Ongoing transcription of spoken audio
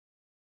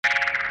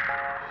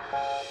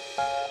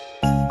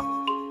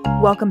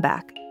Welcome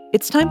back.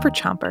 It's time for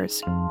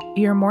Chompers,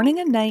 your morning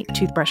and night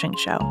toothbrushing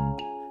show.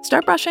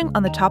 Start brushing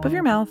on the top of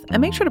your mouth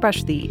and make sure to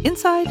brush the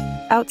inside,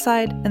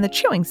 outside, and the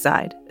chewing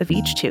side of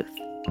each tooth.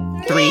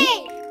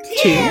 3,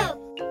 2,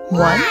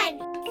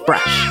 1,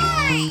 brush.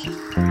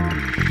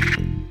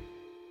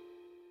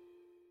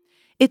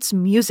 It's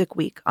Music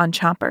Week on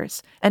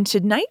Chompers, and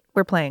tonight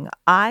we're playing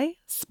I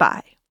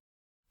Spy.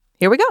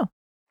 Here we go.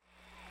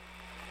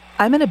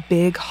 I'm in a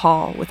big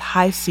hall with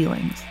high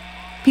ceilings.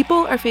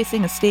 People are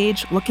facing a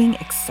stage looking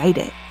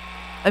excited.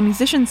 A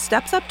musician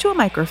steps up to a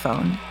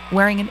microphone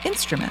wearing an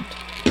instrument.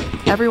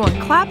 Everyone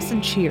claps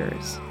and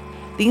cheers.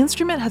 The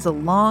instrument has a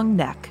long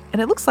neck,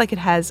 and it looks like it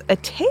has a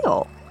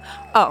tail.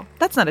 Oh,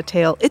 that's not a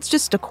tail, it's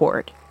just a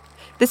cord.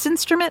 This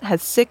instrument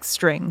has 6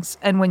 strings,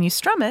 and when you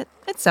strum it,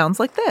 it sounds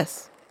like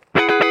this.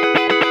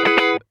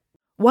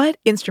 What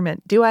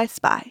instrument do I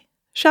spy?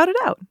 Shout it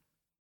out.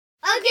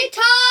 A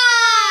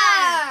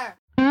guitar!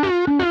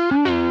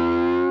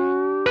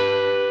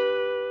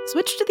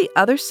 Switch to the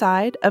other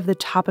side of the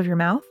top of your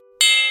mouth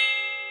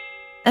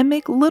and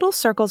make little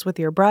circles with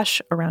your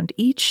brush around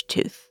each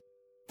tooth.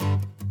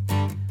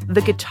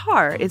 The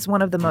guitar is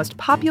one of the most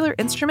popular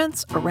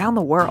instruments around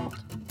the world.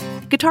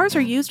 Guitars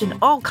are used in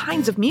all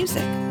kinds of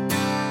music.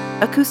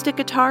 Acoustic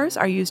guitars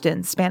are used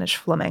in Spanish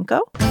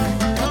flamenco.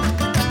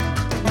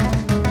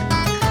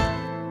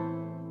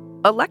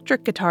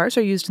 Electric guitars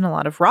are used in a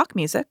lot of rock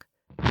music.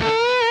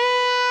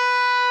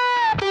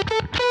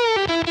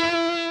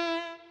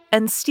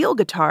 And steel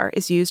guitar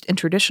is used in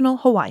traditional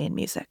Hawaiian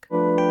music.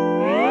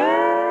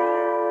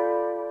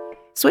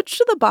 Switch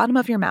to the bottom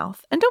of your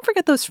mouth and don't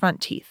forget those front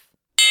teeth.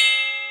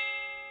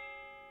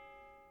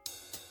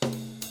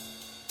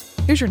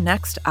 Here's your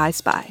next I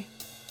Spy.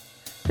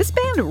 This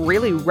band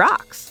really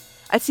rocks.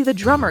 I see the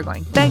drummer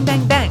going bang,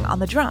 bang, bang on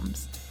the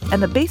drums,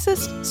 and the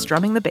bassist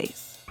strumming the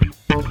bass.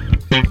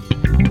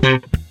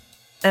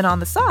 And on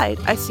the side,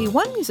 I see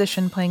one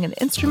musician playing an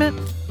instrument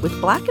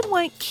with black and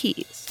white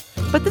keys.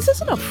 But this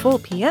isn't a full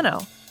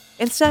piano.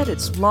 Instead,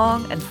 it's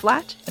long and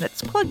flat, and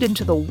it's plugged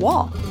into the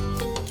wall.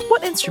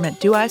 What instrument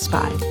do I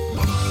spy?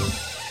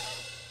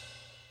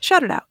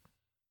 Shout it out.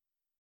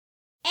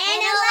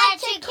 An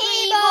electric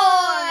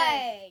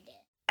keyboard!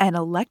 An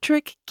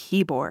electric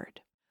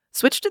keyboard.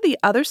 Switch to the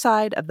other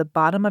side of the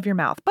bottom of your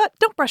mouth, but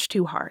don't brush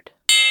too hard.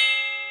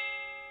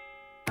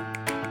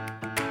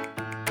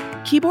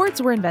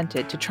 Keyboards were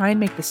invented to try and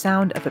make the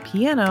sound of a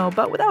piano,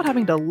 but without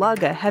having to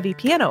lug a heavy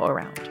piano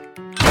around.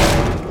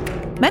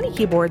 Many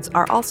keyboards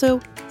are also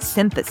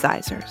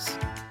synthesizers,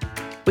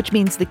 which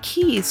means the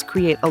keys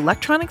create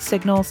electronic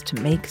signals to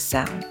make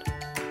sound.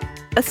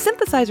 A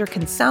synthesizer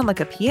can sound like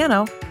a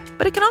piano,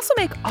 but it can also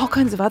make all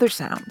kinds of other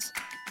sounds.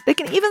 They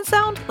can even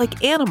sound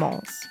like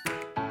animals.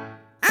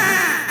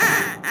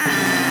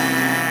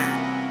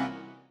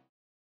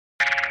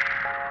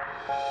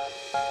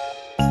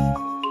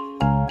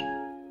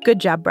 Good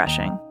job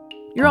brushing.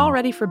 You're all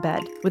ready for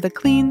bed with a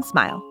clean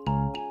smile.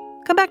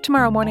 Come back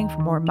tomorrow morning for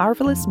more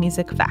marvelous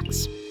music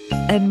facts.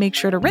 And make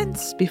sure to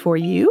rinse before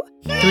you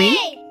 3,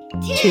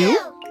 2,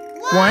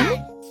 1,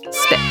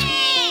 spit.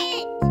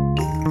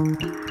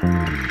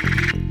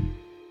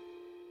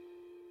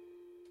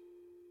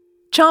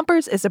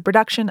 Chompers is a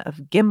production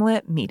of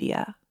Gimlet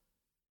Media.